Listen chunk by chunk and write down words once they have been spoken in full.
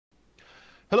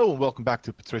Hello and welcome back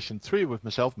to Patrician 3 with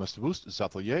myself, Mr. Woest,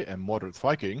 Zhatelier, and Moderate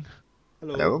Viking.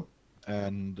 Hello.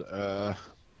 And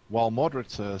while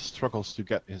Moderate struggles to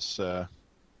get his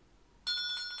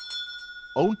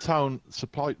own town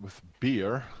supplied with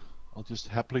beer, I'll just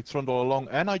happily trundle along.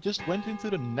 And I just went into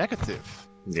the negative.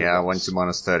 Yeah, I went to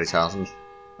minus 30,000.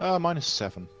 Minus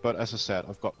 7. But as I said,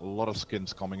 I've got a lot of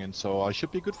skins coming in, so I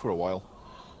should be good for a while.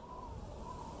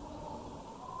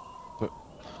 But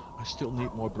I still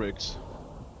need more bricks.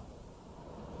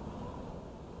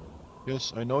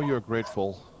 Yes, I know you're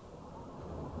grateful.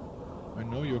 I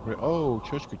know you're great. Oh,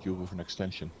 church could do with an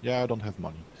extension. Yeah, I don't have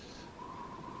money.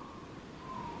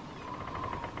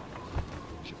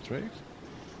 Should trade?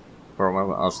 For a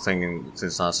moment I was thinking,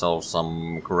 since I saw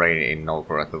some grain in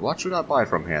Novgorod, but what should I buy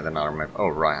from here? Then I remember, oh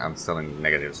right, I'm still in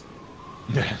negatives.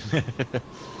 Yeah,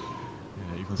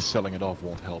 even selling it off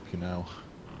won't help you now.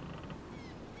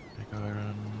 Big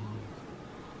iron.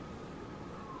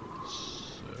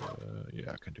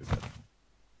 Yeah, I can do that.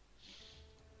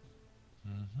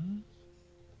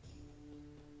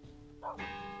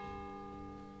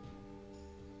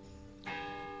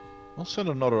 I'll send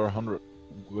another 100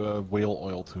 whale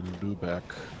oil to Lubeck.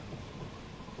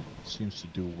 Seems to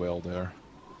do well there.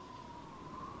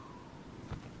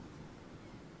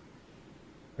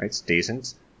 It's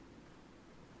decent.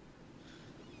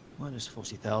 Minus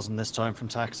 40,000 this time from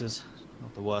taxes.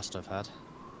 Not the worst I've had.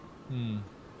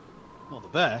 Not the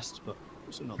best, but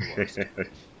also not the worst.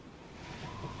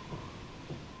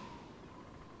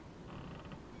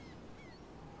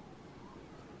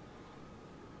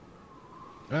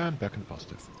 And back in the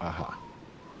positive. Aha.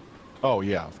 Oh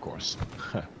yeah, of course.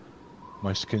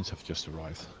 My skins have just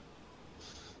arrived.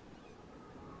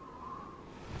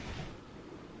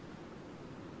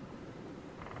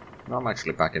 I'm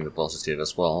actually back in the positive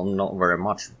as well. Not very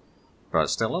much, but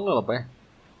still a little bit.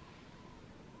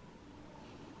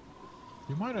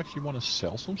 You might actually want to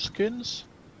sell some skins.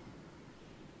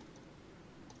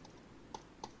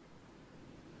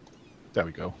 There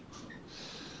we go.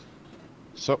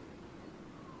 So,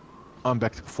 I'm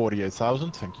back to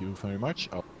 48,000, thank you very much.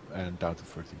 Up and down to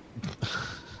 30.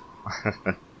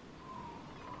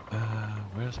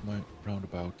 Where's my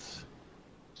roundabout?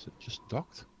 Is it just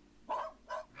docked?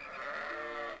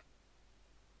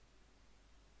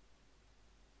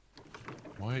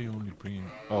 Why are you only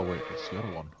bringing... Oh wait, it's the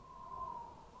other one.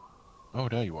 Oh,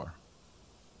 there you are.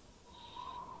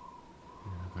 Do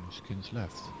you have any skins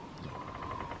left? No.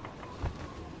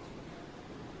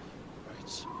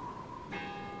 Right.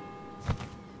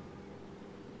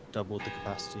 Doubled the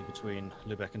capacity between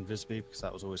Lubeck and Visby because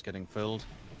that was always getting filled.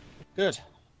 Good.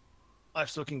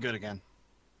 Life's looking good again.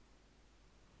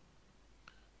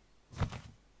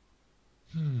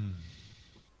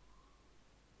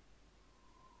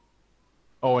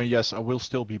 Oh, and yes, I will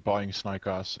still be buying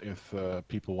Snikas if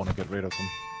people want to get rid of them.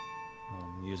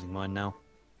 I'm using mine now.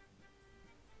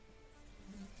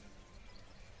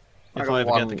 I If got I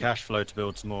ever one... get the cash flow to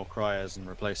build some more cryers and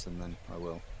replace them, then I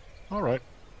will. Alright.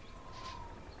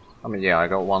 I mean, yeah, I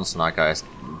got one Sniper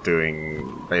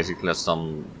doing basically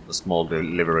some small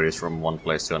deliveries from one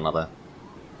place to another.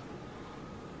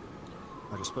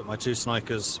 I just put my two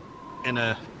snipers in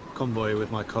a convoy with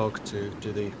my cog to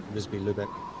do the Visby-Lubeck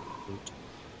route.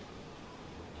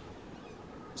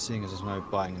 Seeing as there's no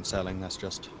buying and selling, that's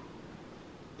just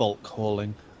bulk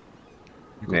hauling.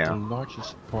 You got the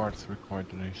largest part required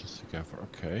donations together,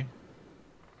 okay.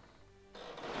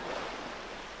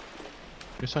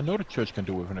 Yes, I know the church can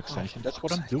do with an extension, that's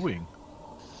what I'm doing.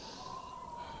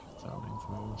 Town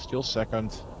info, still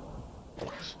second.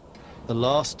 The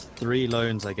last 3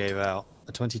 loans I gave out,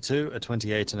 a 22, a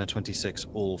 28 and a 26,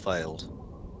 all failed.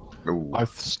 Ooh. I've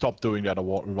stopped doing that a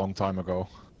long time ago.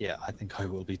 Yeah, I think I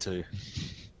will be too.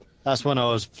 That's when I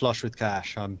was flush with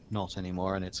cash. I'm not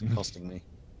anymore, and it's costing me.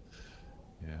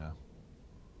 Yeah.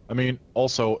 I mean,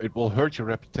 also, it will hurt your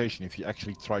reputation if you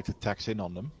actually try to tax in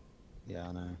on them. Yeah,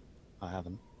 I know. I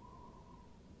haven't.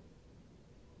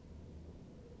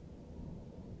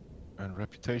 And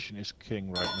reputation is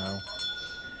king right now.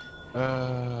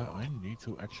 I need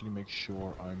to actually make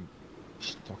sure I'm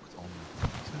stocked on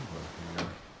timber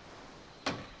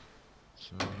here.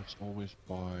 So let's always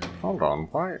buy... Hold on,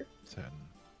 why? 10.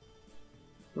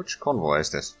 Which convoy is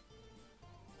this?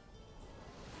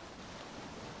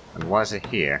 And why is it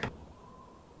here?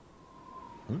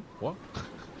 What?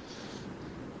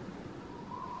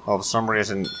 Oh, for some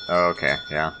reason... Oh, okay,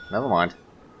 yeah, never mind.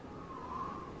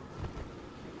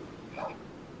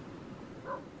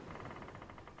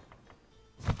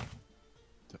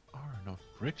 There are enough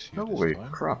bricks here Holy this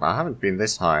time. crap, I haven't been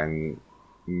this high in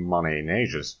money in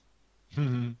ages.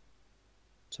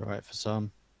 It's alright for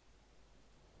some.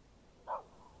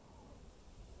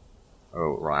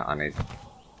 Oh, right, I need...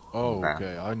 Oh, that.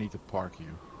 okay, I need to park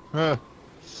you. Huh.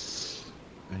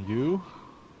 And you?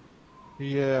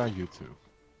 Yeah, you too.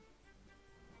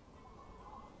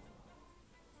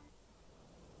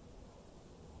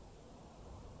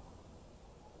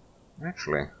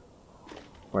 Actually...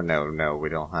 Well, no, we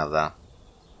don't have that.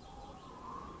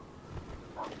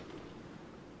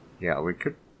 Yeah, we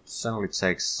could certainly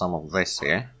take some of this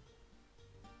here.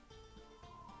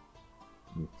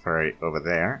 And ferry over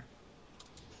there.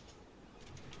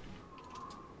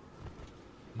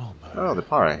 Malmo. Oh, the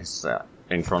pirate is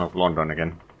in front of London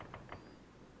again.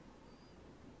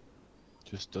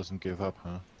 Just doesn't give up,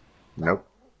 huh? Nope.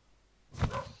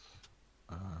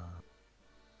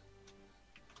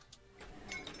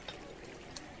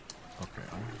 Okay,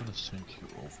 I'm gonna send you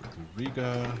over to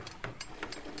Riga.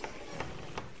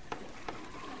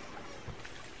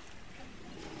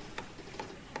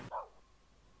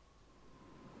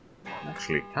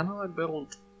 Actually, can I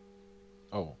build...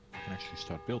 Oh, I can actually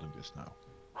start building this now.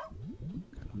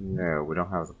 No, we don't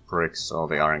have the bricks or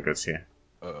the iron goods here.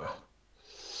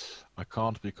 I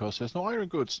can't because there's no iron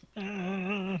goods.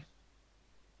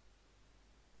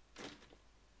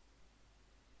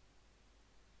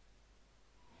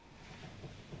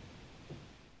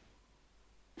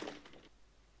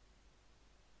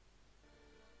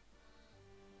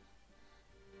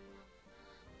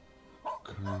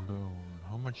 Cologne.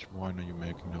 How much wine are you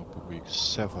making now per week?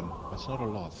 7. That's not a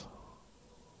lot.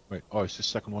 Wait, oh, is the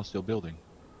second one still building?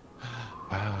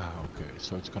 Ah, okay,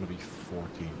 so it's gonna be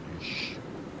 14-ish.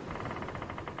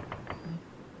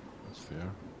 That's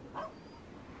fair. Do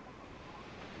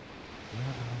I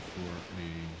have enough for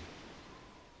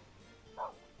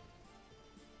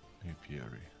a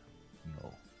apiary?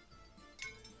 No.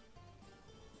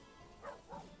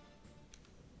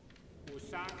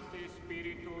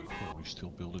 Oh, we still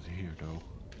build it here though.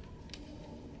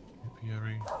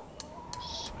 Apiary.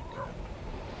 Second.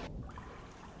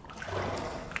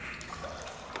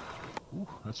 Ooh,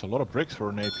 that's a lot of bricks for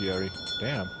an apiary.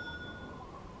 Damn.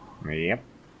 Yep.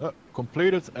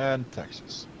 Completed and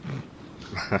taxes.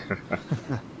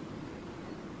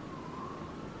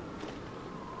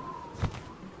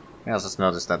 Yeah, I just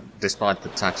noticed that despite the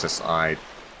taxes, I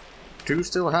do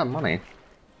still have money.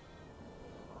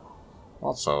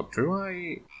 Also, do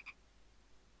I...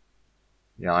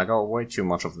 Yeah, I got way too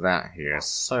much of that here,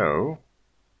 so...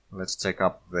 Let's take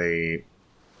up the...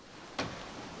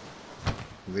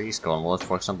 these convoys,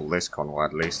 for example this convoy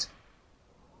at least.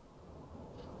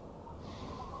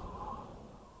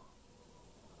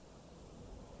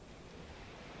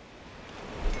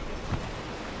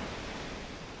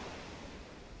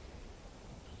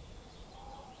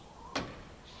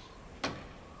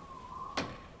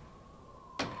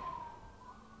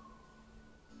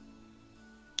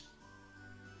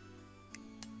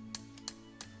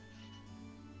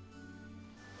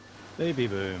 Baby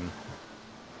boom.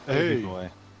 Hey. Baby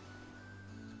boy.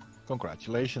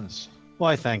 Congratulations.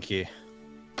 Why, thank you.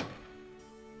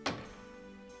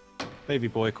 Baby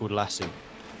boy called Lassie.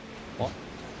 What?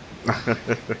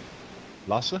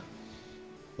 Lasse?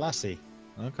 Lassie.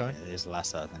 Okay. It is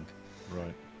Lasse, I think.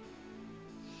 Right.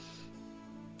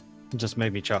 It just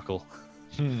made me chuckle.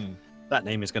 That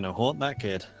name is going to haunt that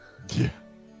kid. Yeah.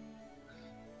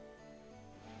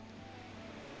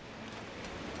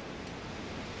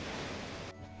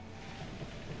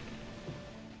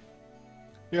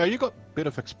 Yeah, you got a bit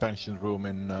of expansion room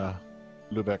in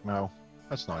Lubeck now.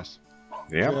 That's nice.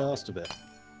 Yeah. Just a bit.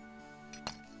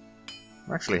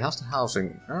 Actually, how's the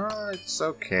housing? It's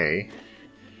okay.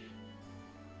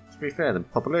 To be fair, the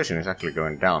population is actually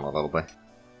going down a little bit.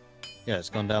 Yeah, it's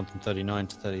gone down from 39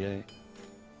 to 38.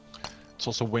 It's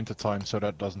also winter time, so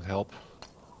that doesn't help.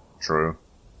 True.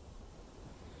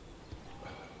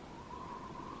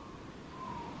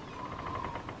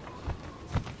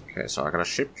 Okay, so I got a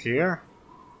ship here.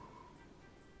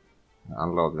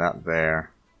 Unload that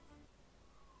there.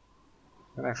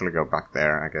 Can actually go back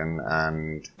there again,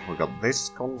 and we got this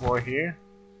convoy here.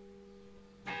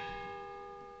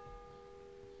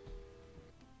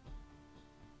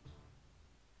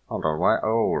 Hold on, why?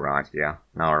 Oh, right, yeah.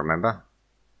 Now I remember.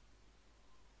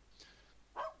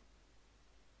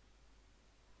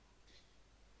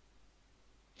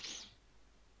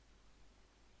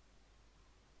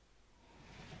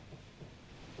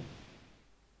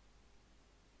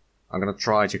 I'm gonna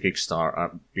try to kickstart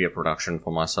a beer production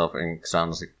for myself in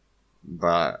Xanzi,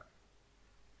 but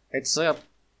it's it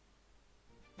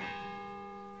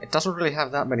doesn't really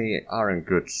have that many iron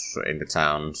goods in the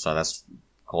town, so that's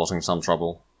causing some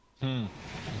trouble. You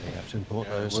have to import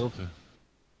those. Will do.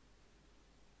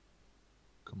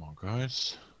 Come on,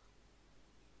 guys.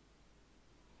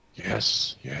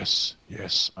 Yes, yes,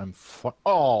 yes. I'm fu-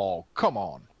 Oh, come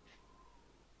on.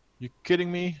 You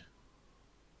kidding me?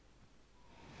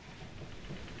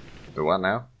 Do what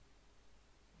now?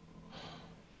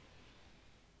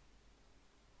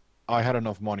 I had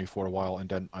enough money for a while and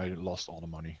then I lost all the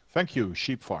money. Thank you,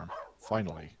 sheep farm.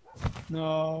 Finally.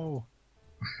 No.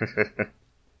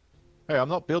 Hey, I'm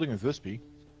not building in Visby.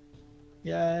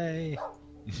 Yay.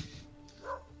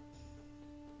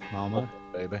 Mama.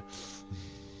 Baby.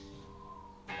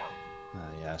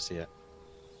 Yeah, I see it.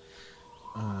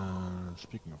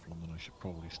 Speaking of London, I should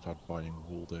probably start buying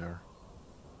wool there.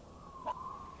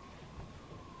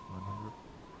 900.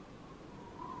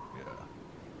 Yeah.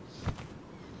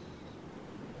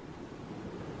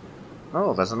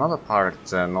 Oh, there's another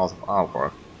pirate north of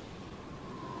Aalborg.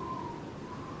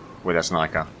 With a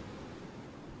sniper.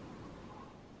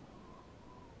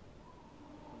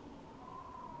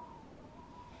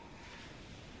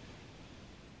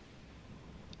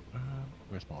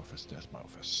 Where's my office? There's my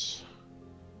office.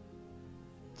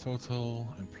 Total,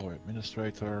 employee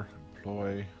administrator,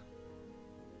 employee,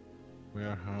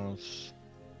 warehouse,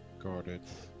 guarded,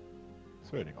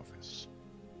 trading office.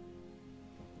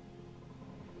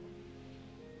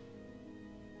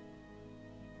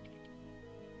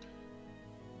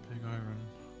 Pig iron.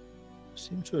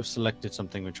 Seem to have selected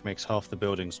something which makes half the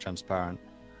buildings transparent.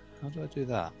 How do I do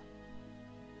that?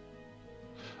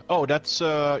 Oh, that's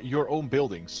your own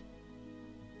buildings.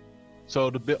 So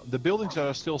the buildings that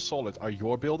are still solid are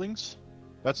your buildings.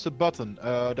 That's the button.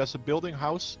 That's a building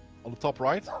house on the top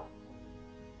right.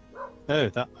 Oh,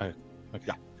 that. Oh, okay.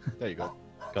 Yeah. There you go.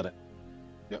 Got it.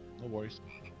 Yep, no worries.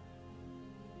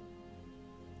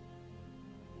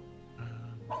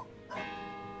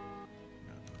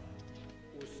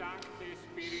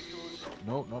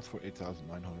 No, not for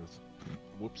 8,900.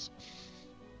 Whoops.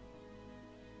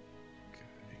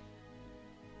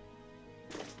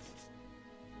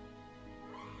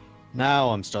 Now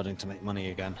I'm starting to make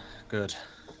money again. Good.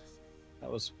 That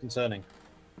was concerning.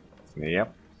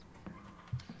 Yep.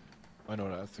 I know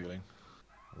that feeling.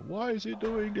 Why is he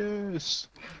doing this?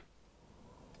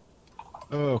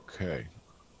 Okay.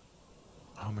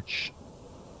 How much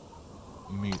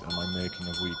meat am I making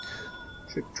a week?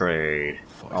 Should trade.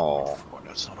 5.4, Oh.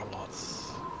 that's not a lot.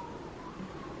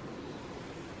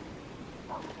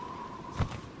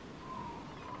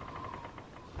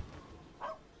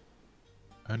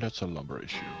 And that's a lumber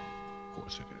issue. Of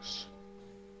course it is.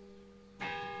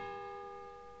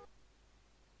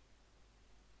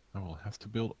 I will have to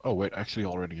build... Oh wait, actually I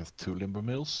already have 2 lumber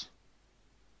mills.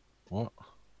 What?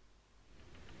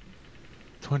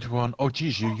 21. Oh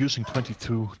geez, you're using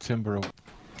 22 timber.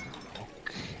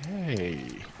 Okay.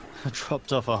 I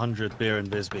dropped off 100 beer in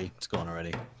Bisbee. It's gone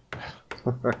already.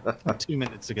 2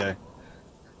 minutes ago.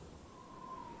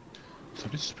 So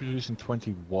this is producing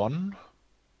 21.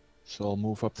 So I'll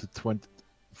move up to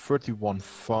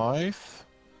 31.5.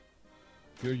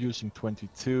 You're using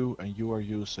 22 and you are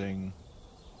using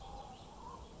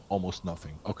almost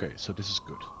nothing. Okay, so this is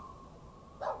good.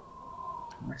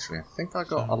 Actually, I think I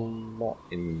got a lot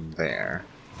in there.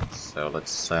 So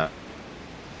let's.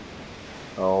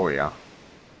 Oh yeah.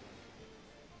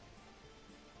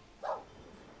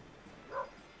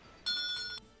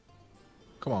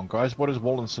 Come on guys, what is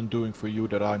Wallenson doing for you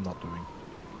that I'm not doing?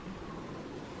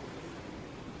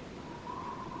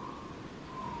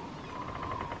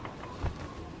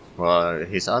 Well,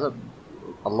 he's either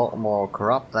a lot more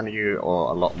corrupt than you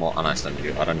or a lot more honest than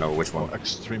you. I don't know which one. Oh,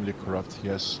 extremely corrupt,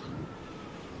 yes.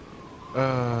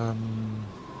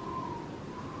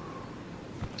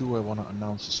 Do I want to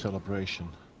announce a celebration?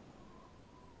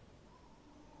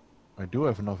 I do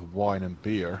have enough wine and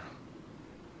beer.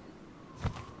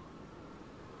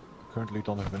 Currently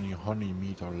don't have any honey,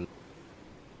 meat or...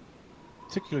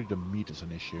 Particularly the meat is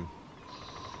an issue.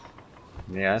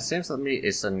 Yeah, it seems that meat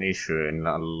is an issue in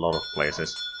a lot of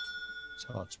places. It's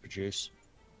hard to produce.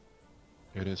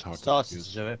 It is hard Started to to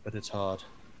use. do it, but it's hard.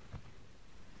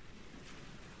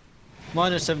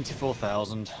 Minus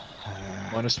 74,000.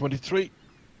 Minus 23.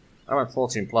 I'm at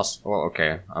 14 plus. Well,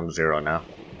 okay, I'm 0 now.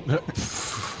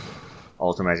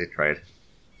 Automated trade.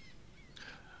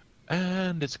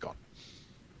 And it's gone.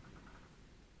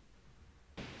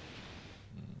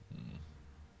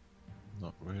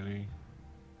 Not really.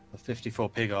 The 54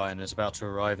 pig iron is about to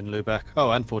arrive in Lubeck.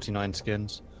 Oh, and 49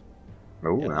 skins.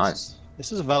 Oh, Yeah, nice.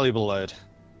 This is a valuable load.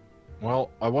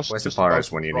 Well, I was Where's the just about pirates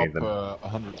to when you drop need them?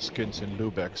 100 skins in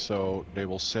Lubeck, so they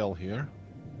will sell here.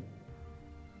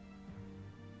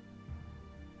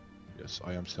 Yes,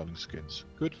 I am selling skins.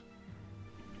 Good.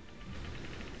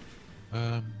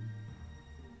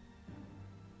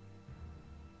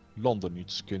 London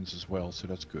needs skins as well, so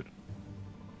that's good.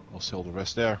 I'll sell the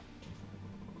rest there.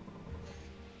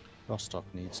 Rostock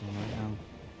needs some right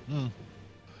now. Hmm.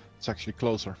 It's actually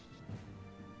closer.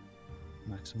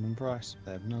 Maximum price.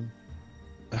 They have none.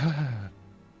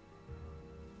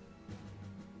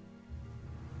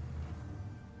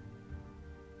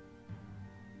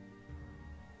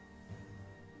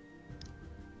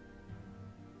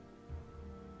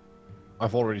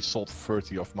 I've already sold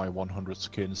 30 of my 100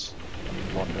 skins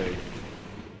in one day.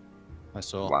 I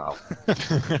saw. Wow.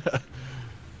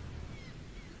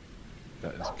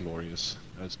 That is glorious.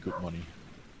 That's good money.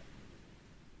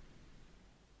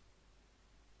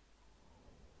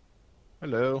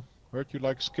 Hello. Heard you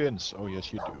like skins. Oh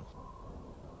yes, you do.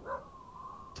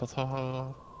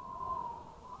 Ta-ta.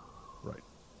 Right.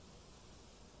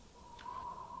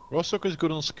 Rostock is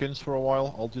good on skins for a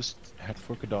while. I'll just head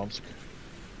for Gdansk.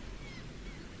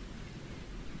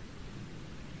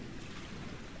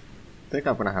 I think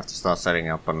I'm gonna have to start setting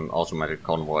up an automated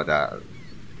convoy that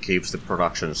keeps the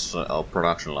production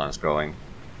lines going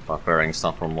by ferrying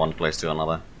stuff from one place to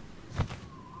another.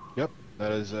 Yep,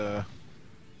 that is a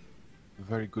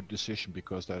very good decision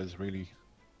because that is really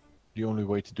the only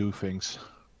way to do things.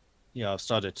 Yeah, I've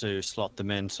started to slot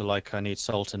them in. So, like, I need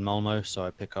salt in Malmo, so I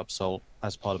pick up salt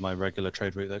as part of my regular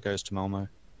trade route that goes to Malmo.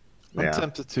 I'm Yeah.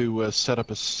 tempted to set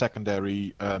up a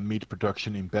secondary meat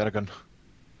production in Bergen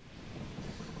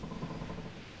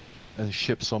and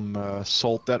ship some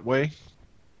salt that way.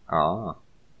 Ah.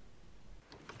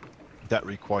 That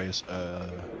requires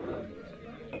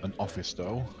an office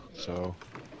though, so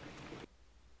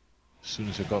as soon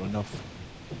as I got enough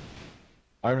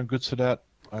iron goods for that,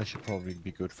 I should probably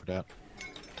be good for that.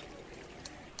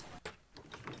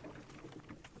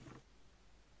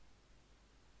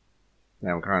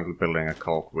 Yeah, I'm currently building a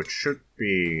coke, which should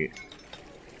be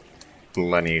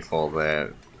plenty for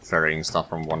the ferrying stuff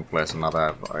from one place to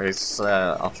another. It's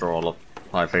after all of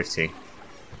 550.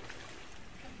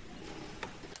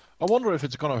 I wonder if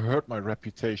it's gonna hurt my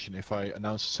reputation if I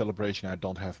announce a celebration and I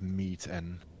don't have meat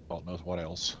and God knows what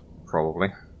else.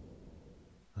 Probably.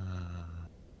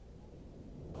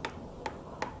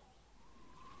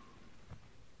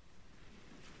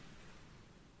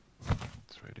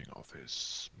 Trading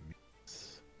office, meat,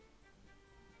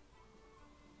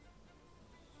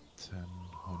 10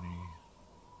 honey.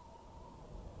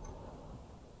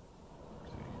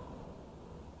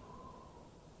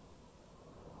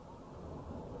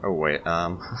 Oh wait,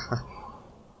 I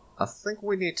think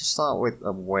we need to start with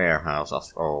a warehouse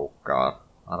after— oh god,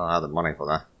 I don't have the money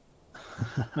for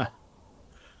that.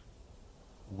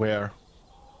 Where?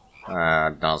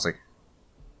 Danzig.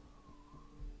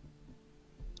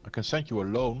 I can send you a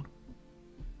loan.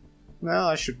 No,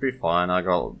 I should be fine, I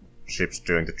got ships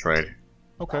doing the trade.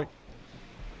 Okay.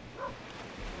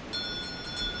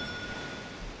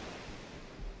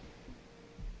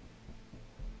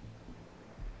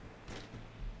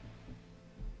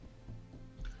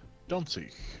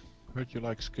 Danzig. Heard you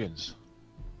like skins.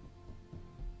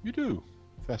 You do.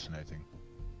 Fascinating.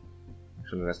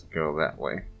 Actually, let's go that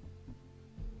way.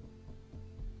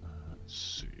 Let's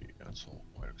see. That's all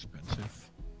quite expensive.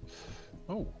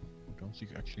 Oh, Danzig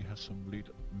actually has some meat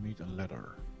and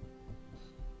leather.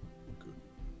 Good.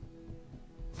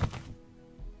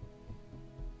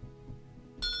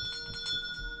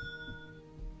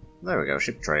 There we go,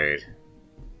 ship trade.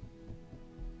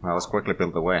 Well, let's quickly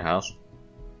build the warehouse.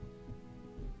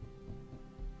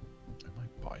 Am I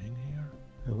buying here?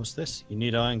 What's this? You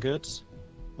need iron goods?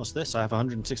 What's this? I have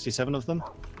 167 of them.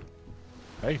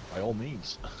 Hey, by all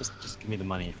means. Just give me the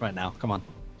money right now. Come on.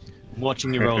 I'm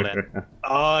watching you roll in.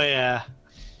 Oh, yeah.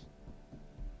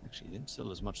 Actually, you didn't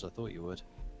sell as much as I thought you would.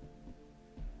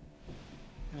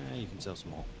 You can sell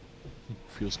some more.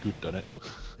 Feels good, doesn't it?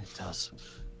 It does.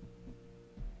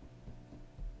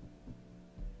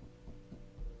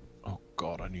 Oh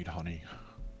god, I need honey.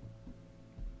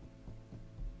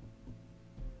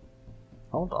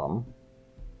 Hold on.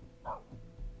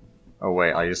 Oh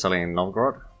wait, are you selling in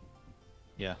Novgorod?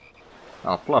 Yeah.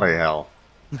 Oh, bloody hell.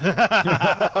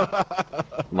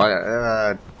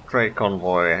 My trade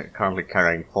convoy currently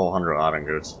carrying 400 iron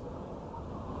goods.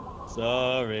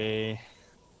 Sorry.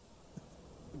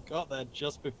 Got there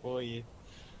just before you.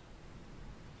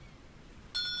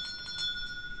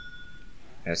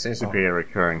 It seems to be a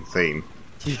recurring theme.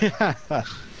 Yeah.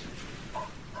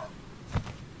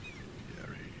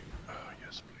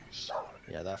 Yes, please.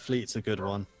 Yeah, that fleet's a good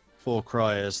one. 4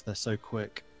 criers, they're so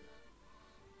quick.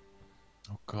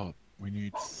 Oh god, we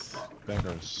need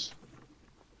beggars.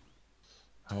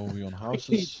 How are we on Need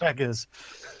houses? beggars.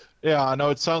 Yeah, I know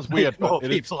it sounds weird, More but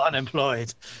it is, people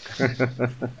unemployed.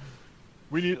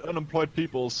 We need unemployed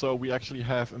people, so we actually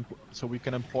have, so we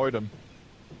can employ them.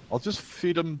 I'll just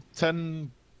feed them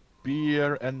 10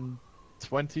 beer and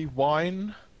 20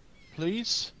 wine,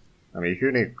 please. I mean, if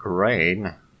you need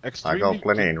grain, I got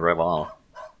plenty in Reval.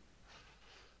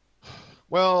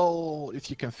 Well, if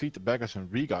you can feed the beggars in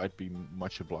Riga, I'd be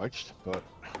much obliged, but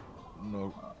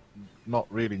no, not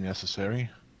really necessary.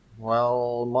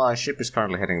 Well, my ship is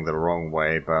currently heading the wrong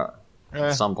way, but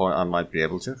at some point I might be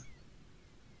able to.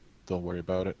 Don't worry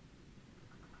about it.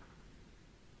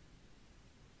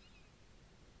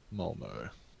 Malmo.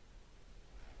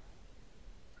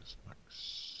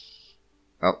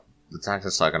 Oh, the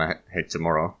taxes are gonna hit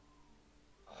tomorrow.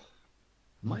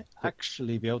 Might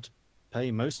actually be able to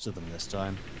pay most of them this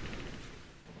time.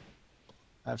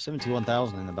 I have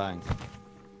 71,000 in the bank.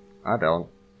 I don't.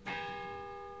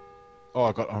 Oh,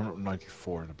 I got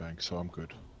 194 in the bank, so I'm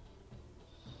good.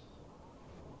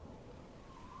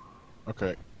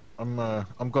 Okay, I'm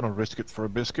gonna risk it for a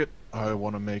biscuit. I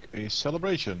want to make a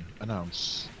celebration.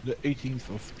 Announce the 18th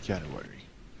of January.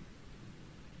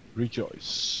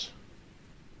 Rejoice.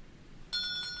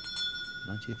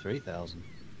 93,000.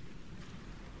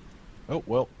 Oh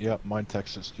well, yeah, mine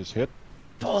taxes just hit.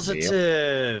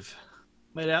 Positive.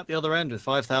 Made it out the other end with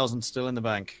 5,000 still in the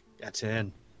bank. Get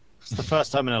in. It's the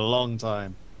first time in a long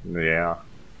time. Yeah.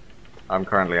 I'm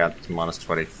currently at minus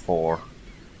 24.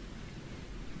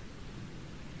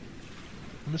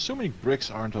 I'm assuming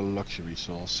bricks aren't a luxury,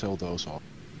 so I'll sell those off.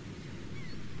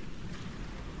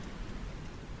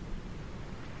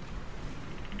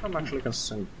 I'm actually gonna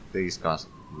send these guys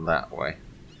that way.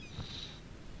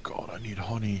 God, I need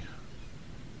honey.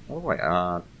 Oh wait,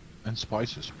 And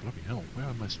spices. Bloody hell, where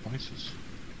are my spices?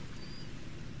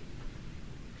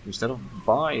 instead of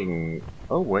buying...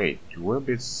 Oh wait, you will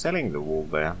be selling the wool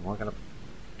there. We're gonna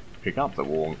pick up the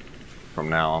wool from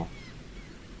now on.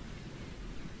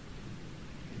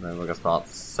 Then we're gonna start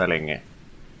selling it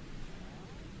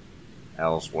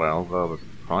elsewhere, although the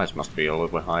price must be a little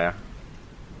bit higher.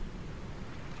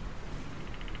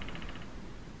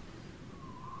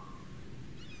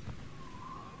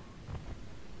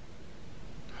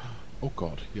 Oh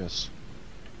god, yes.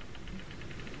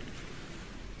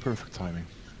 Perfect timing.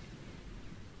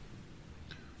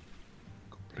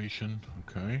 Completion,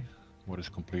 okay. What is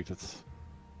completed?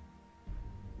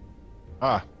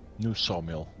 Ah, new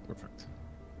sawmill. Perfect.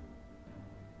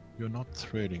 You're not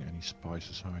trading any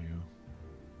spices, are you?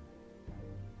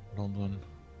 London?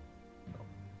 No.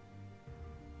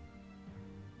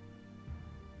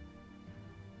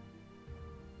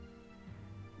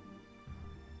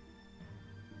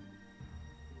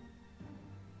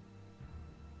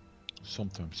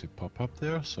 Sometimes they pop up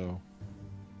there, so...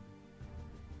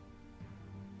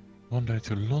 One day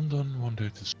to London, one day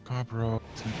to Scarborough,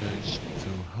 2 days to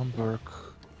Hamburg.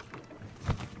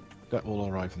 That will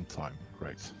arrive in time.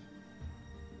 Great.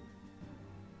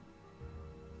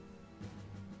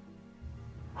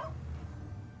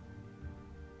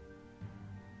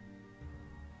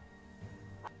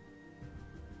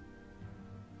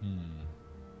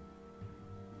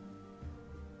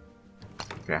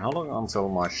 Okay, how long until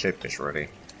my ship is ready?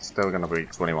 It's still gonna be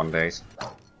 21 days.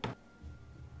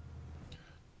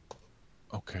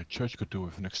 Okay, church could do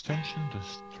with an extension.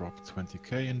 Just drop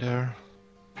 20k in there.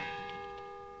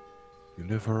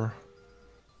 Deliver.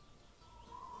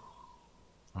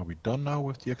 Are we done now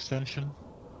with the extension?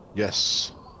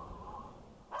 Yes.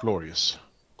 Glorious.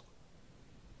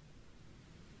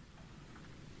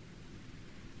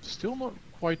 Still not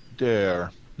quite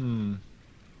there.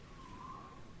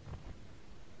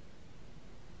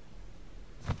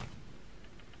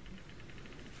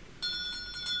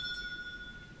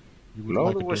 You would Blow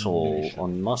like the a whistle donation.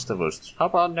 on Masterverse. How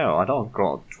about no? I don't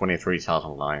got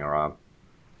 23,000 lying around.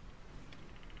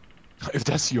 If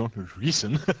that's the only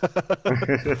reason.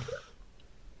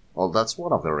 Well, that's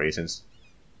one of the reasons.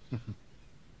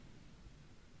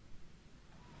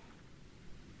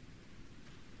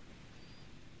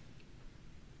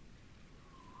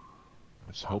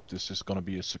 Let's hope this is gonna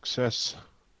be a success.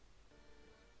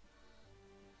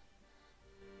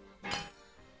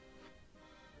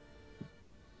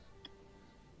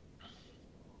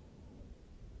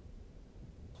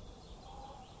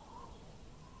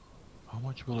 How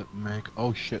much will it make?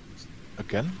 Oh shit.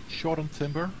 Again? Short on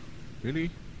timber? Really?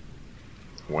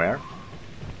 Where?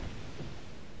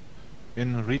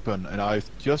 In Riepen, and I've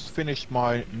just finished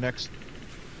my next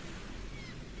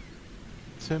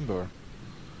timber.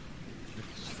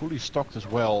 It's fully stocked as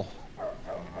well.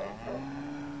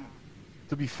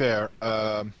 To be fair,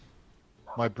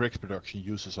 my bricks production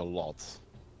uses a lot.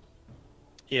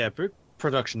 Yeah, brick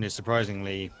production is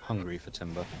surprisingly hungry for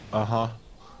timber. Uh-huh.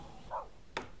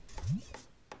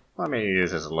 I mean, it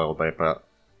uses a little bit, but...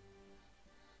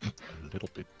 A little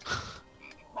bit.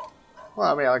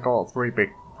 Well, I mean, I got 3 big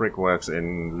brickworks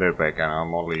in Lübeck, and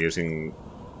I'm only using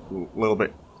a little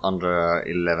bit under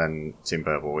 11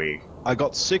 timber per week. I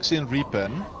got 6 in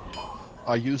Repen.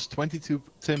 I used 22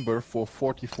 timber for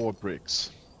 44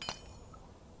 bricks.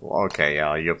 Well, okay,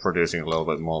 yeah, you're producing a little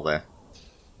bit more there.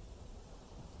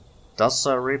 Does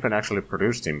Repen actually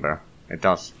produce timber? It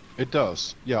does. It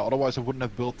does. Yeah, otherwise I wouldn't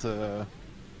have built the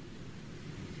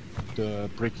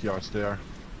brickyards there.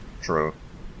 True.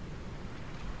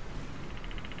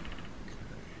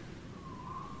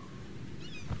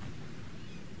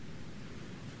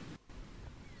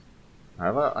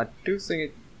 However, I do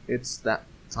think it's that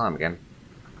time again.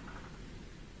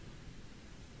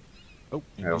 Oh,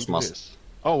 It was indeed must. it is.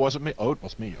 Oh, was it me? Oh, it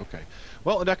was me. Okay.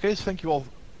 Well, in that case, thank you all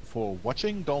for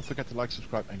watching. Don't forget to like,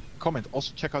 subscribe, and comment.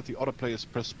 Also, check out the other players'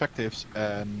 perspectives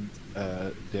and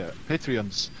their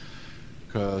Patreons,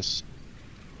 because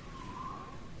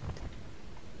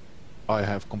I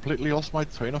have completely lost my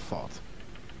train of thought.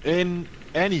 In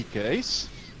any case,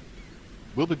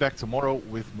 we'll be back tomorrow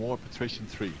with more Patrician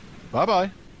 3. Bye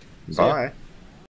bye. See ya. Bye.